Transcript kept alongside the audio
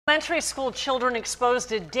Elementary school children exposed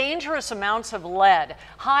to dangerous amounts of lead.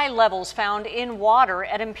 High levels found in water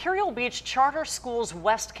at Imperial Beach Charter School's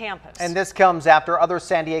West Campus. And this comes after other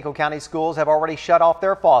San Diego County schools have already shut off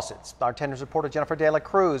their faucets. Our 10 News reporter Jennifer De La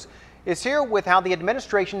Cruz is here with how the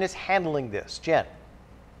administration is handling this. Jen.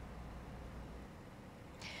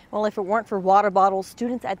 Well, if it weren't for water bottles,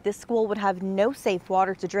 students at this school would have no safe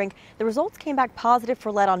water to drink. The results came back positive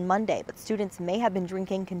for lead on Monday, but students may have been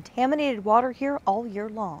drinking contaminated water here all year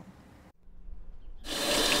long.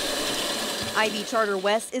 IB Charter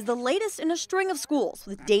West is the latest in a string of schools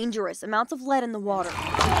with dangerous amounts of lead in the water.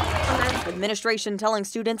 Administration telling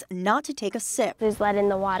students not to take a sip. There's lead in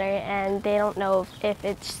the water and they don't know if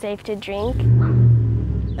it's safe to drink.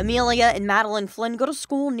 Amelia and Madeline Flynn go to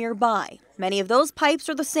school nearby. Many of those pipes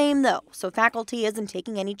are the same though, so faculty isn't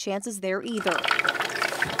taking any chances there either.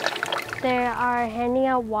 They are handing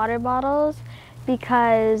out water bottles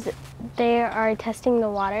because they are testing the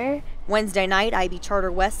water. Wednesday night, IB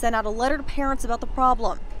Charter West sent out a letter to parents about the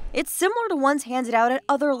problem. It's similar to ones handed out at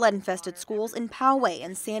other lead-infested schools in Poway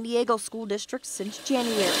and San Diego school districts since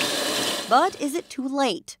January. But is it too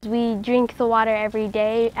late? We drink the water every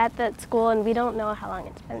day at that school and we don't know how long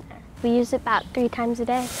it's been there. We use it about 3 times a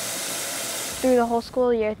day. Through the whole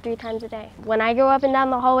school year, 3 times a day. When I go up and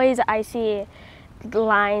down the hallways, I see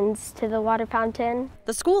lines to the water fountain.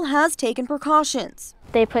 The school has taken precautions.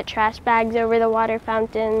 They put trash bags over the water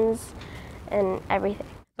fountains and everything.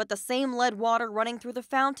 But the same lead water running through the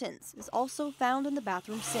fountains is also found in the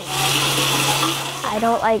bathroom sink. I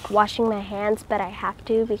don't like washing my hands, but I have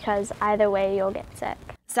to because either way you'll get sick.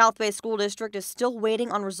 South Bay School District is still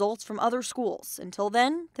waiting on results from other schools. Until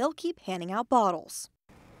then, they'll keep handing out bottles.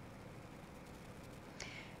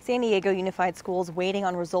 San Diego Unified Schools waiting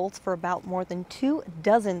on results for about more than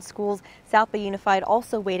 24 schools. South Bay Unified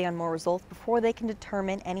also waiting on more results before they can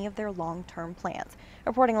determine any of their long-term plans.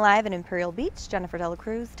 Reporting live in Imperial Beach, Jennifer De La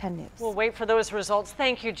Cruz, 10 News. We'll wait for those results.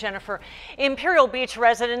 Thank you, Jennifer. Imperial Beach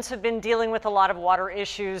residents have been dealing with a lot of water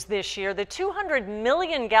issues this year. The 200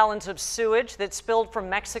 million gallons of sewage that spilled from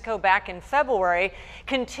Mexico back in February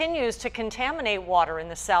continues to contaminate water in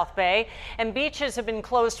the South Bay, and beaches have been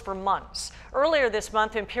closed for months. Earlier this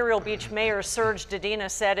month, Imperial Beach Mayor Serge Dedina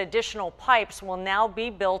said additional pipes will now be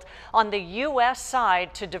built on the U.S.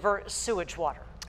 side to divert sewage water.